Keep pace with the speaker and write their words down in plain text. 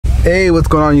Hey, what's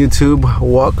going on YouTube?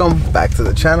 Welcome back to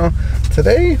the channel.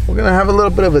 Today we're gonna have a little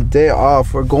bit of a day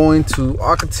off. We're going to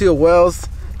Ocotillo Wells,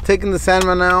 taking the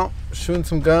salmon out, shooting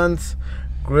some guns,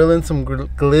 grilling some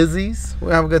glizzies. We're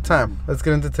gonna have a good time. Let's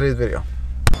get into today's video.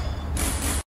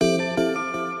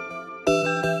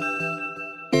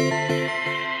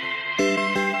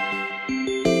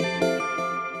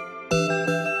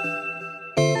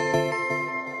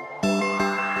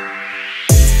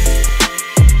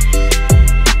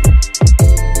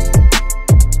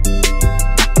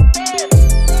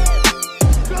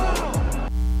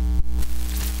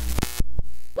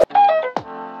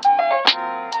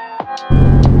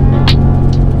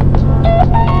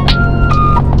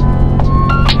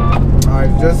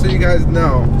 Just so you guys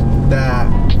know that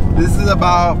this is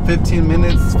about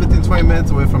 15-20 minutes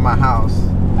away from my house,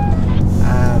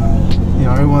 and you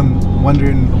know, everyone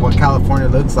wondering what California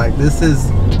looks like. This is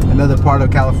another part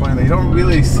of California that you don't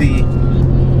really see.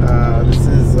 This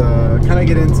is kind of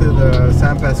get into the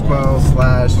San Pasqual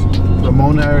 /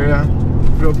 Ramona area.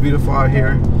 Real beautiful out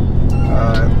here.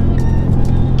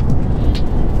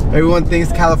 Everyone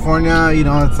thinks California, you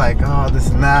know, it's like, oh, this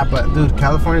and that, but dude,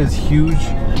 California is huge,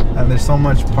 and there's so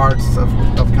much parts of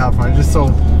California, just so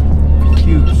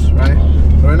huge, right?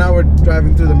 So right now we're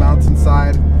driving through the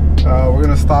mountainside. We're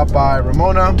gonna stop by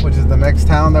Ramona, which is the next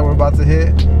town that we're about to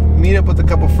hit, meet up with a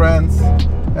couple friends,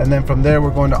 and then from there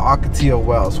we're going to Ocotillo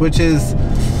Wells, which is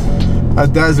a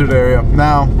desert area.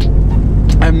 Now,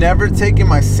 I've never taken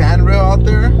my sand rail out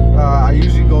there. I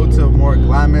usually go to more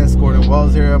Glamis, Gordon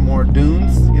Wells area, more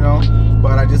dunes, you know,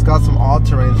 but I just got some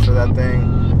all-terrains for that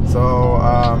thing. So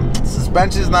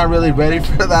suspension is not really ready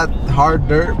for that hard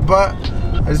dirt, but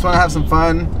I just want to have some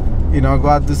fun, you know, go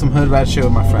out and do some hood rat shit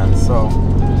with my friends. So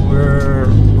we're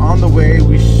on the way.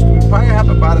 We probably have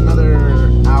about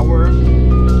another hour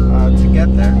to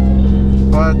get there,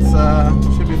 but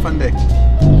should be a fun day.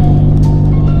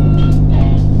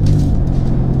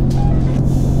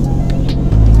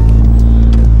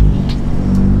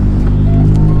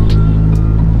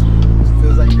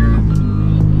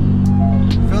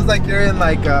 Like you're in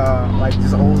like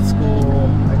just old school,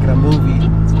 like in a movie.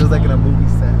 It feels like in a movie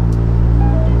set.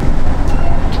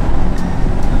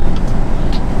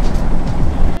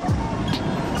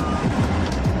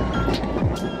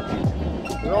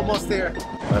 We're almost there.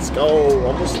 Let's go,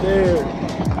 almost there.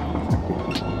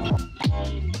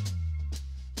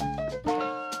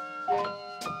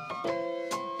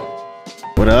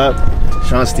 What up?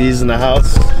 Sean Steve's in the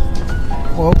house.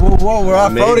 Whoa, whoa, whoa, we're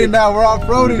off-roading now, we're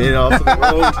off-roading. We made it off to the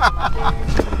road.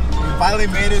 We finally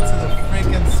made it to the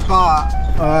freaking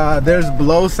spot. There's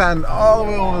blow sand all the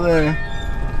way over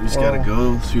there. We just gotta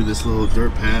go through this little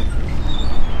dirt path.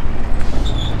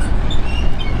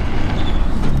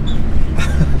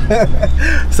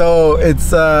 So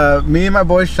it's me and my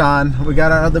boy Sean. We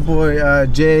got our other boy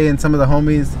Jay and some of the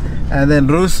homies. And then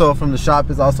Russo from the shop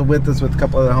is also with us with a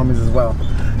couple other homies as well.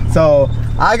 So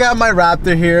I got my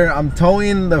Raptor here. I'm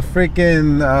towing the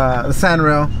freaking sand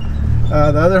rail.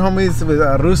 The other homies with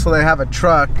Russo, they have a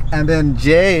truck, and then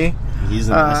Jay, he's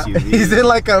in an SUV. He's in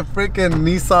like a freaking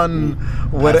Nissan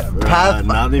Path.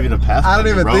 Not even a Path. I don't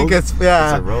even think it's It's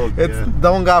a Rogue. It's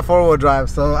don't got 4-wheel drive.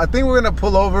 So I think we're gonna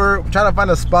pull over, try to find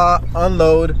a spot,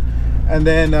 unload, and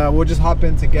then we'll just hop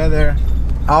in together.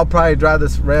 I'll probably drive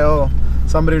this rail.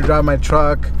 Somebody will drive my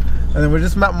truck. And then we'll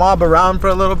just mob around for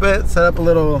a little bit, set up a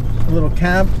little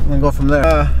camp, and then go from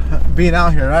there. Being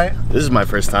out here, right? This is my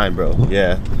first time, bro.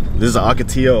 Yeah. This is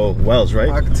Ocotillo Wells, right?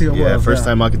 Ocotillo Wells. Yeah, first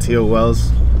time Ocotillo Wells.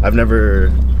 I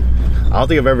don't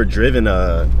think I've ever driven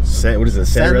a sand rail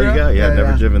you got? Yeah, I've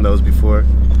never driven those before.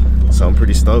 So I'm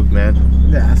pretty stoked, man.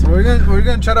 Yeah, so we're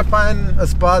gonna try to find a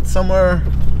spot somewhere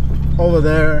over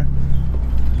there,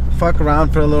 fuck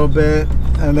around for a little bit,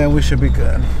 and then we should be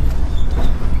good.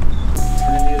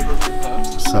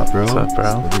 What's up, bro? What's up, bro?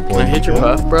 Can I hit your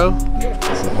puff, bro?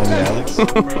 What's up, homie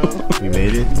Alex? We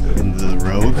made it into the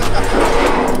road.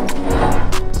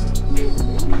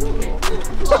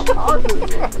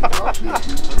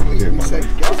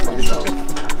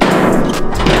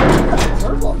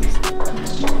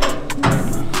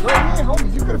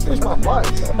 You could have fished my butt.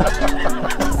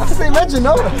 Say, let you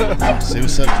know. Say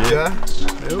what's up, Jay. Yeah.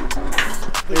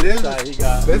 It is.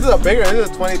 This is a bigger. This is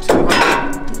a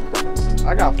 2200.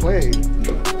 I got played.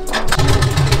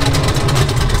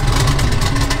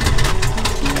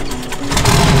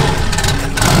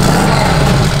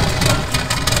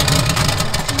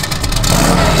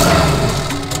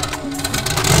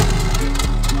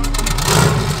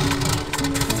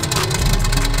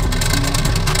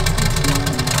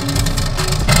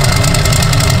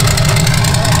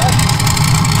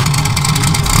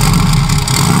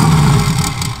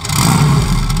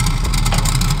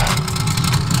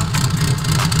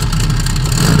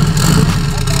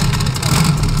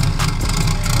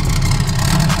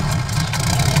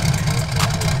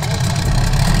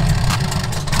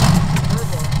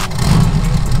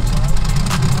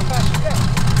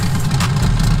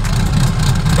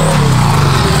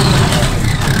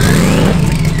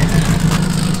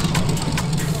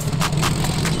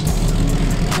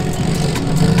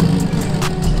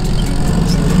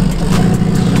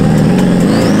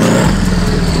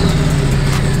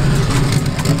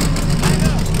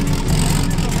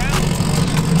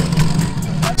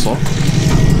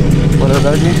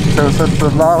 Okay, we'll set the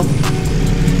vlog.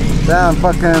 Damn,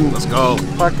 fucking. Let's go.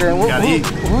 Fucking.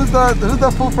 Who's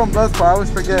the fool from Bloodsport? I always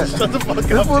forget. Shut the fuck up.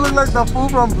 This fool look like the fool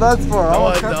from Bloodsport. No,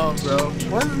 I don't, bro.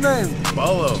 What's his name?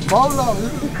 Bolo. Bolo.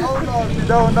 This is Bolo. If you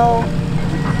don't know, we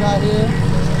got here.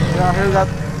 Yeah, here we got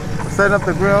setting up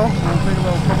the grill. We'll take a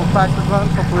little couple practice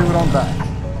runs. Hopefully we don't die.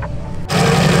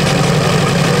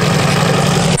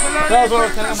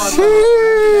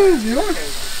 Sheesh, you know?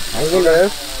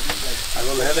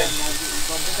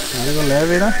 Algo leve,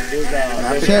 mira.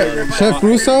 Chef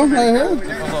Russo, right here.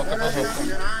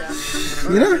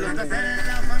 Mira.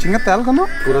 Chingate algo, ¿no?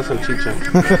 Pura salchicha.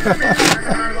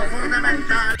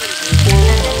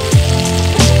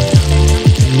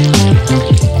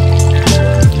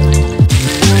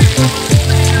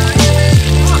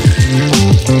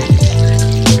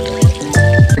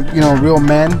 You know, real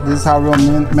men. This is how real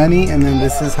men eat, and then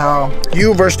this is how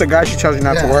you versus the guy she tells you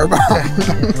not to worry about.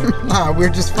 Nah, we're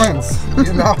just friends,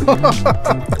 you know.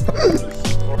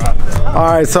 All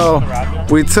right, so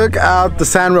we took out the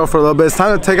sand rail for a little bit. It's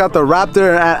time to take out the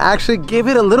Raptor and actually give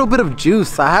it a little bit of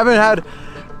juice. I haven't had,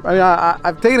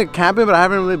 I've taken it camping, but I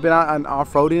haven't really been out on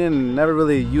off-roading and never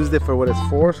really used it for what it's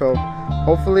for. So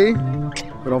hopefully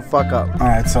we don't fuck up. All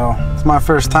right, so it's my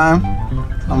first time.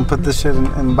 I'm gonna put this shit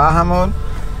in Baja mode.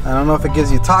 I don't know if it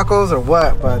gives you tacos or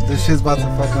what, but this shit's about to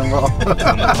fucking roll.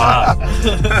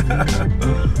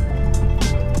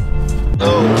 Oh,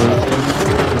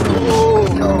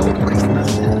 no.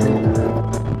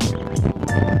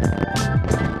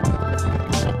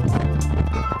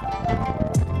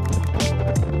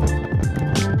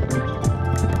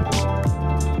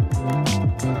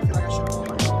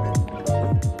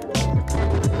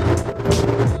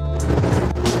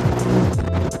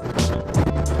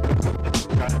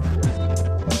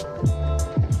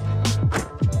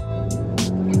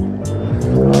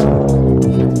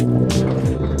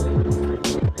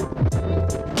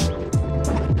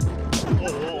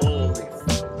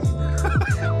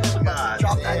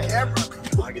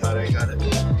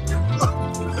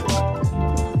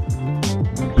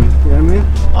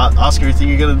 Oscar, you think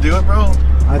you're gonna do it, bro?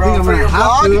 I think I'm gonna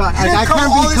have to. I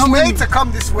can't be coming to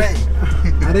come this way.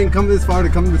 I didn't come this far to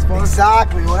come this far.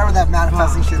 Exactly, whatever that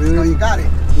manifesting shit is. You got it.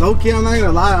 Low key, I'm not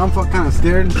gonna lie, I'm kind of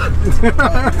scared.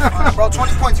 Bro,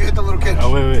 20 points, you hit the little kid.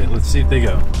 Oh, wait, let's see if they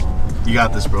go. You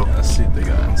got this, bro. Let's see if they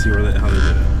go. Let's see how they did it.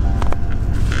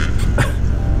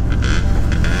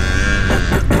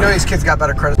 You know these kids got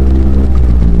better credit.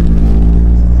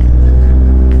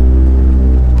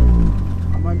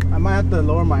 I might have to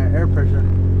lower my air pressure.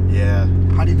 Yeah.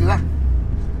 How do you do that?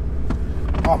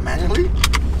 Oh, manually?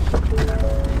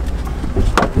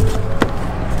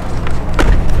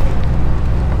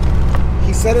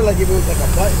 He said it like if it was like a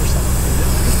button or something.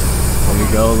 There we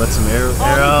go. Let some air Oh, you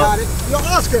out. got it. Yo,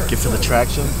 Oscar. Get for the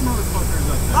traction.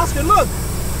 Oscar, look.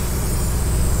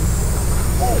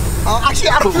 Actually,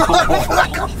 I don't know.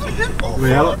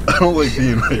 Wait, I don't like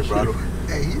being right, bro.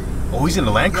 Hey, Oh, he's in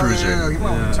the Land Cruiser. Yeah, he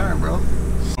went on turn, bro.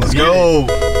 Let's go.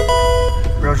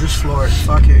 Bro, just floor it.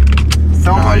 Fuck it.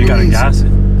 Thelma Oh, and you gotta Louise. gas it.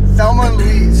 Thelma and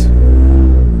Louise.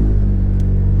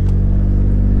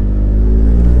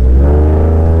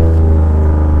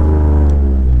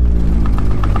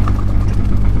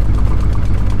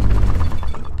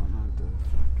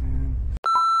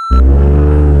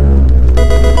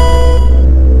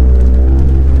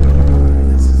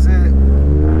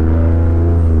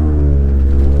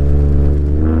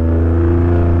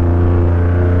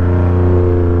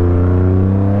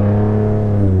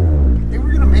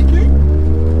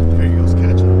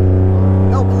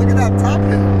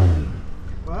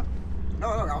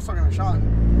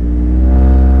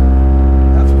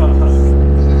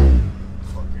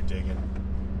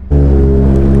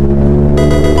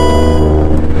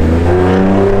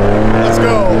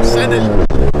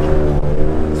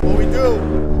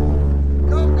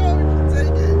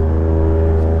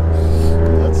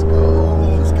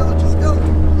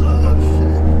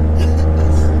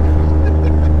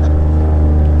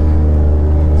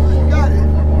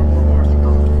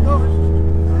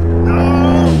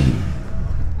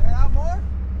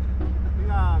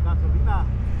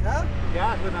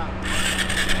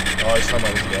 Oh, he's talking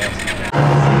about his gas.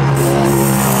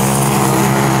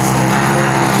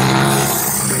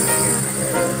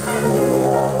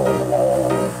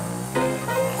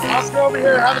 Oscar over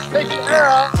here, have us take the air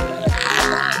out.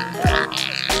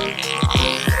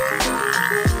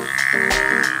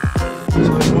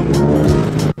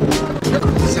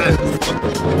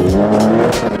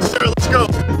 Sir, let's go.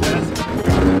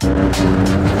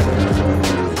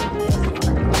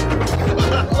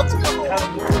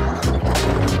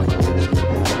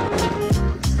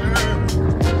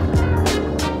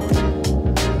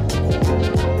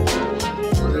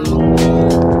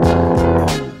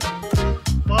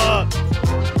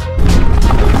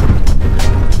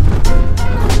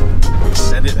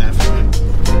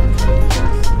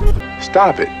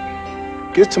 Stop it.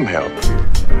 Get some help.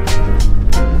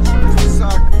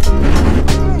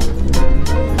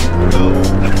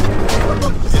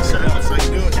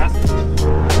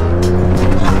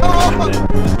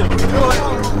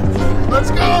 Let's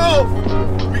go!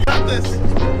 We got this! We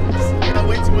got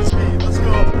way too much speed. Let's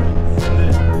go!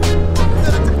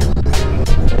 Let's go!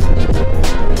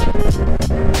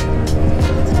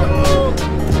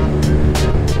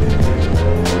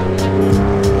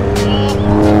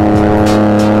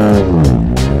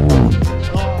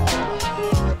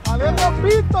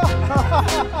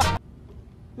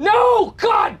 No!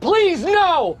 God, please,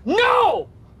 no! No!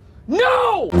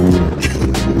 No!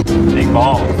 Big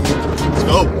balls. Let's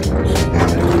go!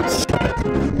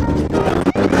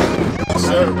 Yes,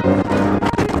 sir.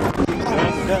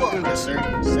 Yes, sir.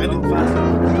 Send it fast.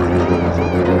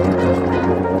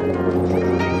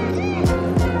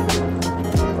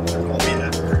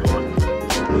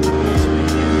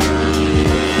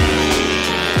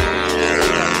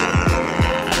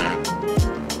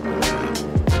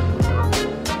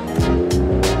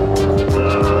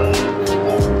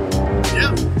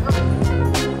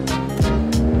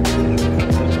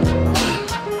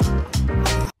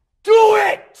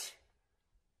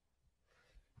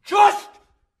 Just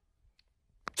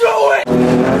do it!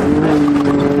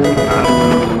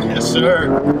 Yes, sir.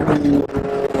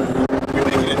 We're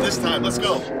making it this time. Let's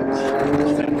go.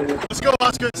 Let's go,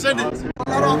 Oscar. Send it.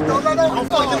 Let off. Don't let off. Don't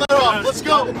fucking let off. Let's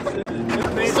go. Send it.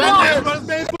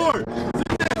 Made for.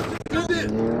 Send it.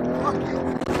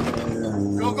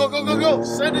 Go, go, go, go, go.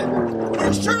 Send it.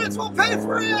 Insurance will pay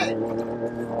for it.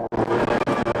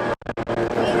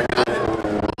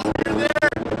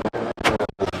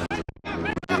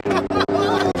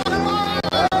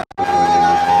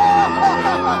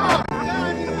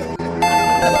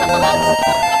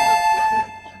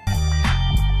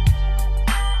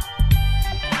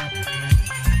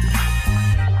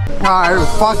 I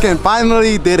fucking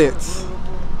finally did it.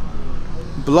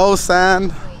 Blow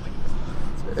sand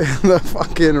in the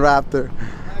fucking Raptor.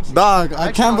 Dog,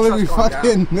 I can't believe we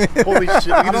fucking made it. Holy shit,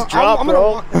 look at this drop,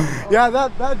 bro. Yeah,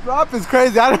 that drop is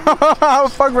crazy. I don't know how the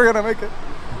fuck we're gonna make it.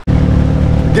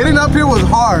 Getting up here was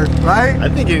hard, right? I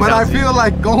think but I feel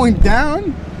like going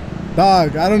down,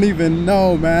 dog, I don't even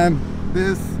know, man.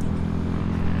 This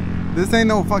ain't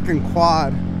no fucking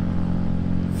quad.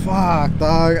 Fuck,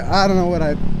 dog. I don't know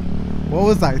what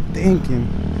was I thinking?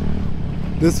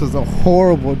 This was a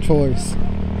horrible choice.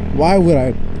 Why would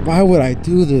I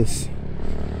do this?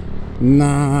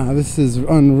 Nah, this is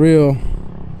unreal.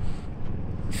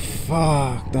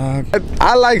 Fuck, dog.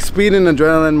 I like speed and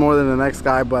adrenaline more than the next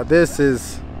guy, but this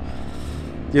is,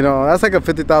 you know, that's like a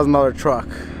 $50,000 truck,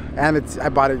 and I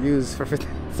bought it used for 50.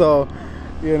 So,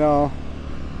 you know,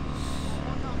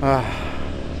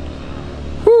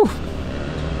 whew.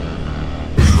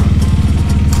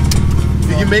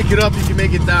 You can make it up, you can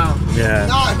make it down. Yeah.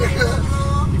 Nah,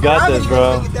 nigga. You got this,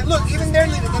 bro. Look, even they're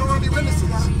leaving. They don't want to be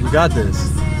witnesses. You got this.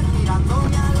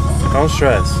 Don't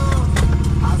stress.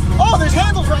 Oh, there's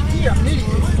handles right here. I'm an idiot.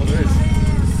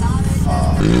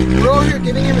 We're over here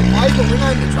giving him advice, but we're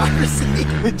not in the driver's seat.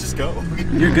 Just go.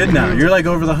 You're good now. You're like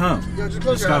over the hump. Yo, just You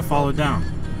close just your gotta eyes. follow it down.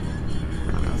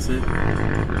 That's it.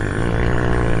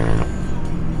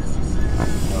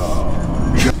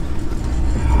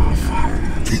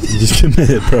 You just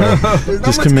commit, bro. There's not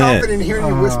Just much commit. confidence in hearing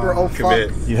you whisper, oh,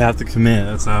 Commit. fuck. You have to commit.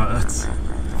 That's how. That's.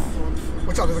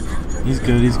 What's up? There's a... He's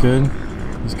good. He's good.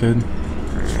 He's good.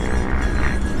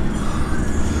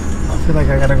 I feel like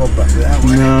I gotta go back that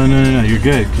way. No. You're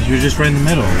good because you're just right in the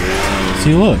middle.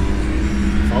 See, look.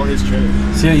 Follow his trail.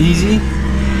 See how easy?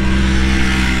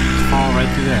 Just follow right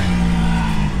through there.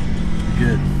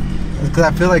 You're good. Because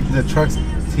I feel like the truck's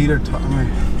teeter totter.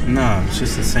 No, it's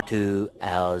just the same. 2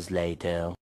 hours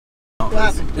later.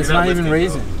 It's not even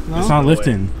raising. No? It's not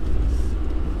lifting.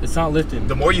 It's not lifting.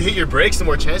 The more you hit your brakes, the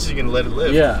more chances you're gonna let it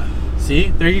lift. Yeah. See?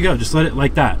 There you go. Just let it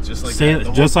like that. Just like stay, that.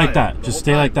 The just whole like time. that. The Just whole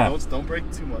stay time. like that. Don't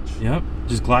brake too much. Yep.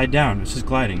 Just glide down. It's just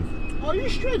gliding. Oh, you're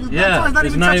straight. The Yeah. car's not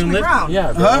It's even not touching even the lifting. ground.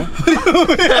 Yeah,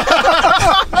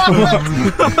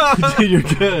 bro. Dude, you're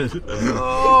good.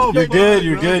 Oh, You're good.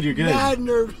 You're good. You're good. mad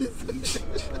nervous.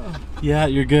 Yeah,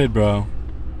 you're good, bro.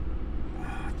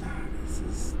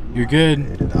 You're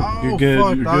good. Oh, You're good.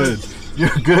 fuck, You're dog. good.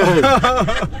 You're good.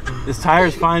 This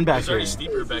tire's fine back It's already here.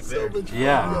 steeper back there.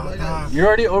 Yeah. You're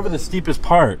already over the steepest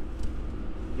part.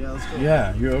 Yeah, let's go.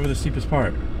 Yeah, you're over the steepest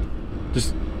part.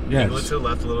 Just, yeah. Angle it to the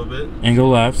left a little bit. Angle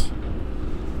left.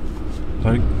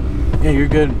 Like, yeah, you're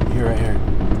good. You're right here.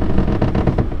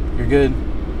 You're good.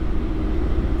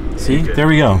 See? You're good. There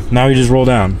we go. Now you just roll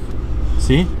down.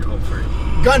 See? You're home free.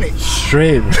 Gun it.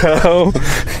 Straight, bro.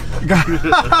 You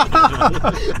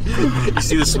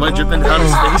see the sweat dripping down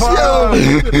his face?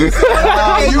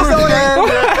 You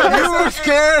were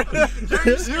scared.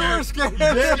 You were scared.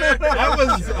 I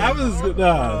was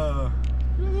nah.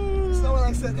 So when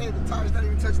I said, hey, the tire's not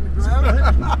even touching the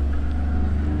ground.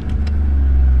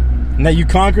 Now you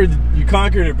conquered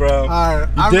it, bro. Alright,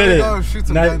 I'm did ready to it. go shoot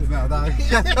some Now- guns now, dog.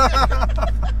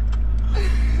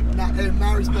 In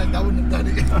my respect, I wouldn't have done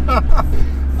it.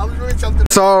 I was really tempted.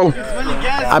 So,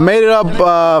 I made it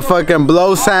up fucking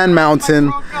below Sand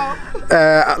Mountain.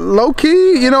 Low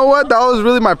key, you know what? That was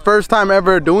really my first time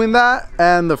ever doing that,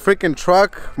 and the freaking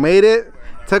truck made it.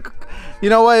 You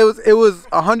know what? It was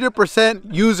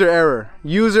 100% user error.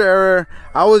 User error.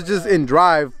 I was just in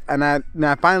drive, and I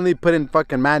finally put in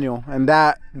fucking manual, and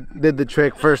that did the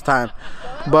trick first time.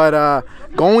 But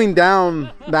going down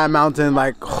that mountain,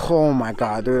 like, oh my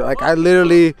god, dude! Like I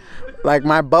literally, like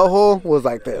my butthole was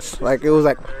like this. Like it was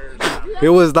like,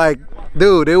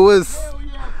 dude, it was.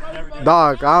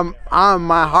 Dog,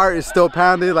 my heart is still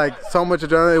pounding, like so much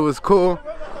adrenaline. It was cool.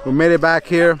 We made it back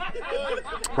here.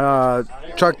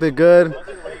 Truck did good.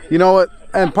 You know what?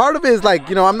 And part of it is like,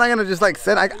 you know, I'm not gonna just like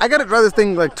send. I gotta drive this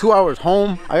thing like 2 hours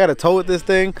home. I gotta tow with this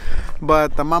thing.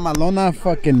 But the Mama Lona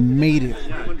fucking made it.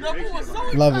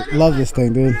 Love it. Love this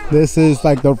thing, dude. This is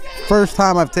like the first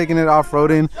time I've taken it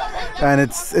off-roading, and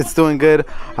it's doing good.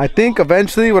 I think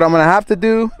eventually what I'm gonna have to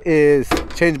do is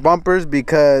change bumpers,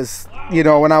 because you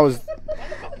know when I was,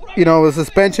 you know, the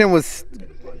suspension was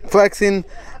flexing,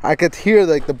 I could hear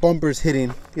like the bumpers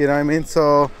hitting, you know what I mean?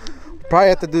 So probably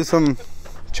have to do some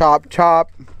chop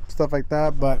stuff like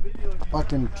that, but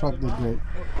fucking truck did great.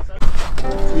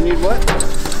 You need what?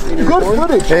 You need good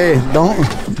footage. Hey,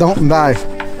 don't die.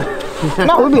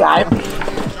 No, we'll be alright.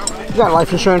 You got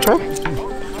life insurance, right?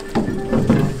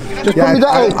 Just Yeah, put me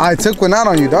that. I took one out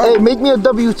on you, dog. Hey, make me a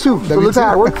W2. So look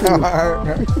how I work for you.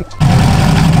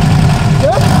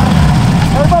 Good?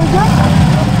 Everybody good?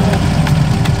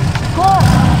 Go on.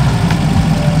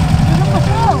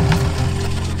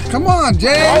 Come on,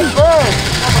 Jay.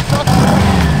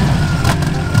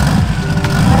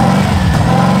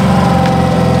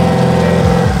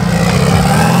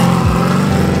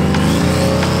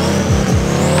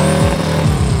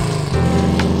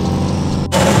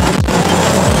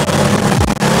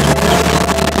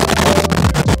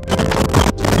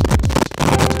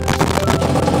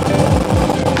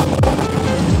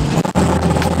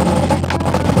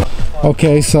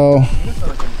 Okay, so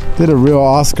did a real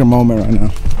Oscar moment right now.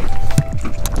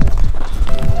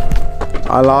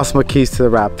 I lost my keys to the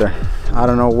Raptor. I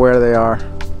don't know where they are.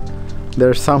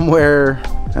 They're somewhere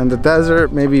in the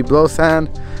desert, maybe below sand.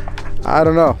 I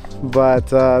don't know, but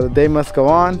the day must go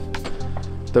on.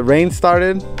 The rain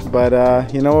started, but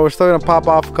you know what? We're still gonna pop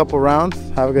off a couple rounds,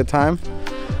 have a good time.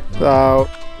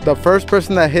 The first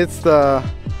person that hits the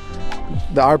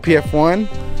RPF 1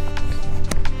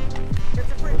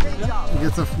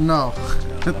 gets a no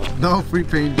free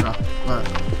paint job, but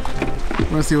we're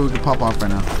gonna see what we can pop off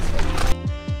right now.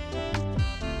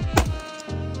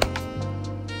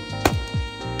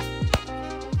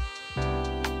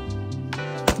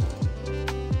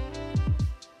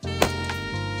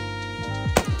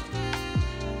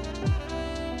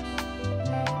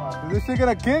 Is this shit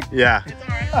gonna kick? Yeah.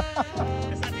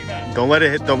 Don't let it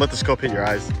hit. Don't let the scope hit your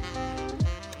eyes.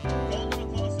 Go a little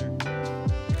closer.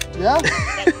 Yeah. About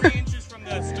 3 inches from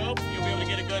the scope, you'll be able to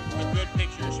get a good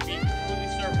picture. It should be completely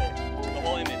circle, the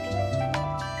whole image.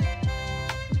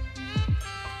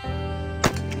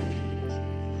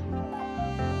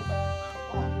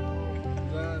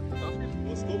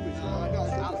 What scope is it?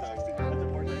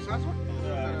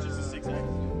 Just a 6X.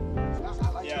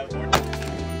 Yeah,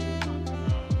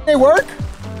 Hey, work?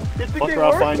 Fuck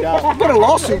around, find out. Get a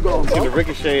lawsuit going, See bro. the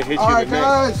ricochet hit you All right, in the neck.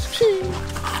 guys.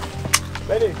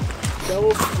 Ready? Double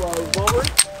revolver.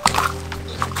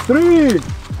 3,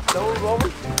 Double revolver.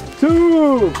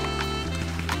 2,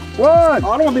 1. I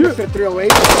don't want me to fit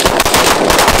 308.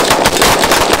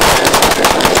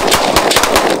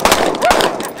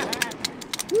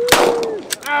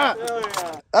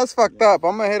 That's fucked up.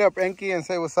 I'm gonna hit up Enki and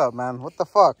say what's up, man. What the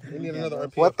fuck? We need another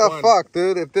RPF. What the fuck,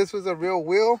 dude? If this was a real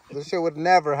wheel, this shit would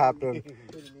never happen.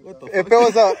 If it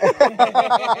was a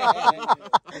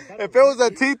if it was a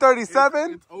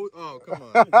T37, Oh, come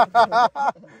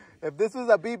on. if this was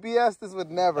a BBS, this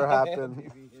would never happen.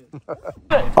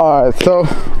 All right, so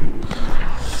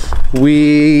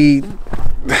we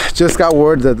just got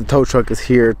word that the tow truck is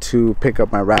here to pick up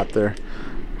my Raptor.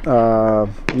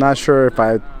 Not sure if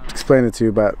I explained it to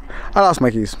you, but I lost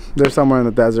my keys. They're somewhere in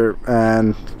the desert,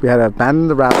 and we had to abandon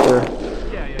the Raptor.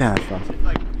 Damn,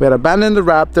 We had abandoned the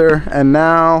Raptor, and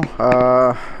now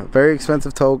a very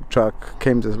expensive tow truck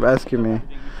came to rescue me,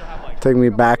 take me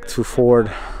back to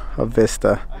Ford of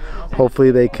Vista. Hopefully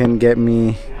they can get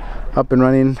me up and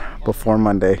running before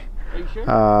Monday.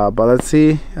 But let's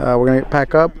see. We're gonna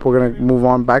pack up. We're gonna move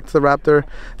on back to the Raptor,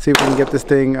 see if we can get this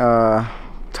thing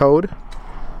towed,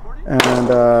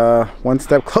 and one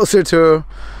step closer to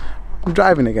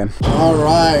driving again. All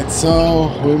right,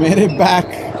 so we made it back.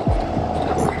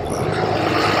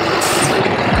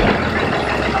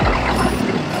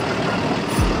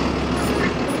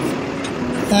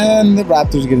 And the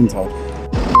Raptor's getting towed.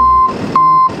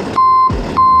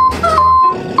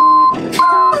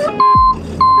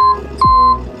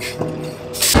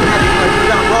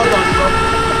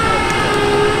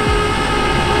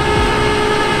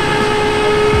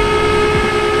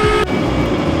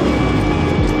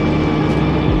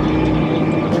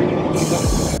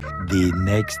 The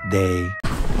next day.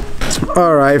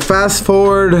 All right, fast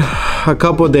forward a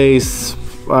couple days.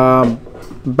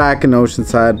 Back in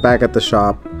Oceanside, back at the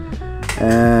shop,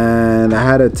 and I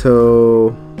had to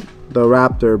tow the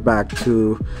Raptor back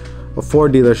to a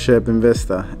Ford dealership in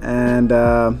Vista, and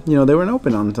you know, they weren't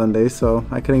open on Sunday, so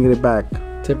I couldn't get it back.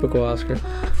 Typical Oscar.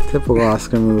 Typical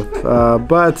Oscar move.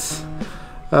 But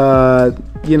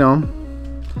you know,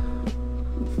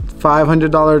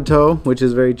 $500 tow, which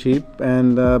is very cheap,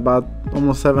 and about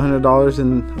almost $700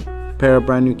 in a pair of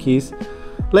brand new keys.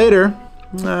 Later,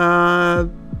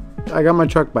 I got my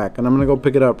truck back, and I'm gonna go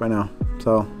pick it up right now.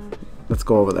 So let's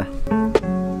go over there.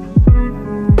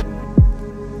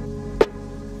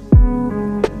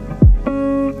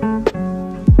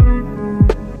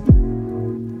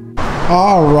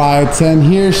 All right, and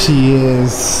here she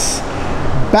is,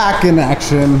 back in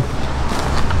action.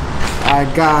 I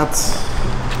got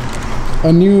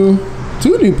two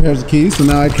new pairs of keys, so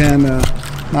now I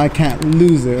can't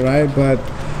lose it, right? But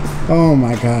oh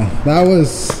my god, that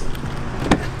was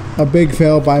a big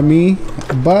fail by me.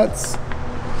 But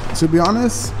to be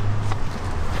honest,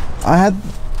 I had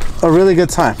a really good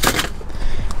time,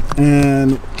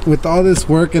 and with all this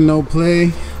work and no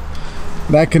play,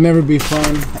 that could never be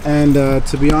fun. And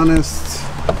to be honest,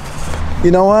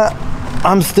 you know what,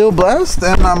 I'm still blessed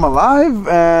and I'm alive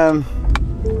and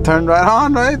turned right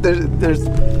on, right? There's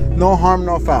no harm,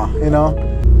 no foul, you know.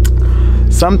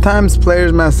 Sometimes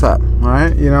players mess up, all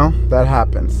right, you know, that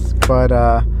happens. But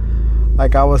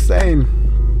like I was saying,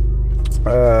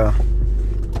 I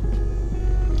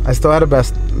still had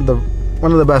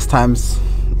one of the best times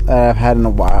that I've had in a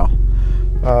while.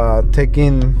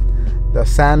 Taking the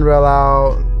sand rail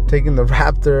out, taking the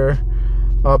Raptor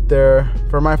up there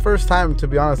for my first time. To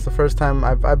be honest, the first time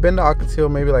I've been to Ocotillo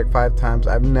maybe like 5 times.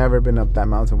 I've never been up that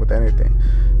mountain with anything.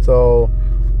 So,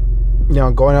 you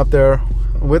know, going up there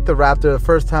with the Raptor, the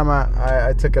first time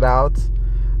I took it out,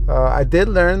 I did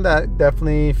learn that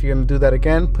definitely if you're gonna do that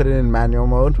again, put it in manual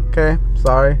mode. Okay,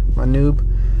 sorry, I'm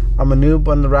a noob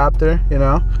on the Raptor, you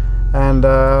know. And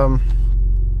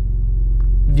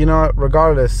you know,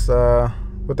 regardless,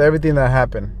 with everything that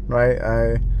happened, right,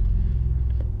 I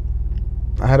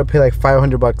had to pay like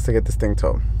 $500 to get this thing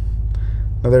towed.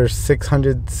 Now there's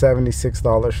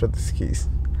 $676 for these keys,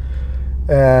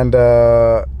 and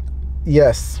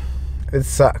yes, it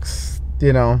sucks,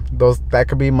 you know. That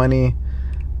could be money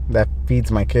that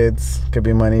feeds my kids, could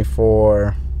be money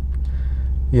for,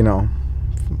 you know,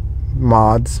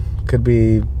 mods, could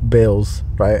be bills,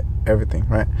 right, everything,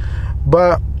 right?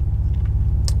 But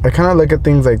I kind of look at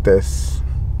things like this: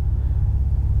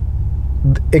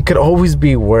 it could always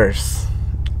be worse.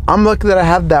 I'm lucky that I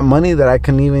have that money that I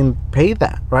can even pay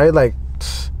that, right? Like,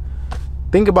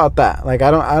 think about that. Like,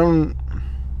 I'm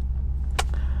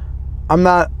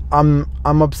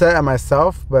upset at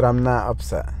myself, but I'm not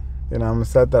upset. You know, I'm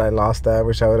upset that I lost that. I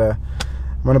wish I would have.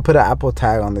 I'm gonna put an Apple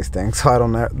tag on these things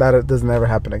so that it doesn't ever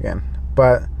happen again.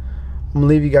 But I'm gonna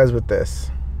leave you guys with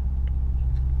this.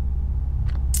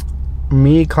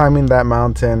 Me climbing that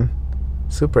mountain,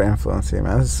 super influencing,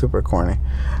 man. This is super corny.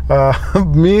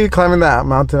 Me climbing that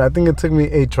mountain, I think it took me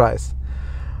 8 tries,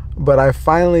 but I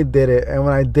finally did it. And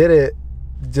when I did it,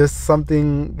 just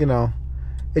something, you know,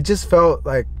 it just felt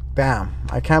like, damn,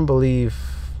 I can't believe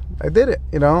I did it,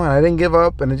 you know. And I didn't give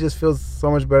up, and it just feels so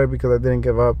much better because I didn't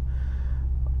give up.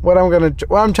 What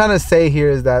I'm trying to say here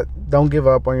is that don't give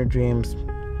up on your dreams.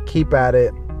 Keep at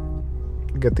it.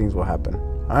 Good things will happen.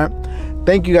 All right.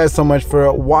 Thank you guys so much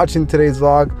for watching today's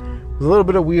vlog. It was a little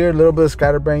bit of weird, a little bit of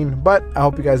scatterbrain, but I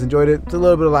hope you guys enjoyed it. It's a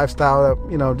little bit of lifestyle, that,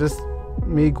 you know, just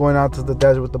me going out to the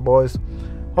desert with the boys.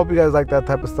 Hope you guys like that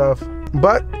type of stuff.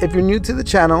 But if you're new to the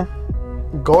channel,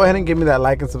 go ahead and give me that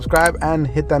like and subscribe and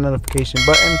hit that notification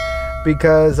button,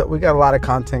 because we got a lot of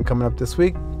content coming up this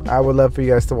week. I would love for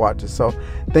you guys to watch it. So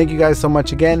thank you guys so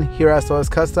much again. Here at SOS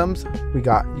Customs, we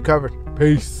got you covered.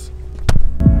 Peace.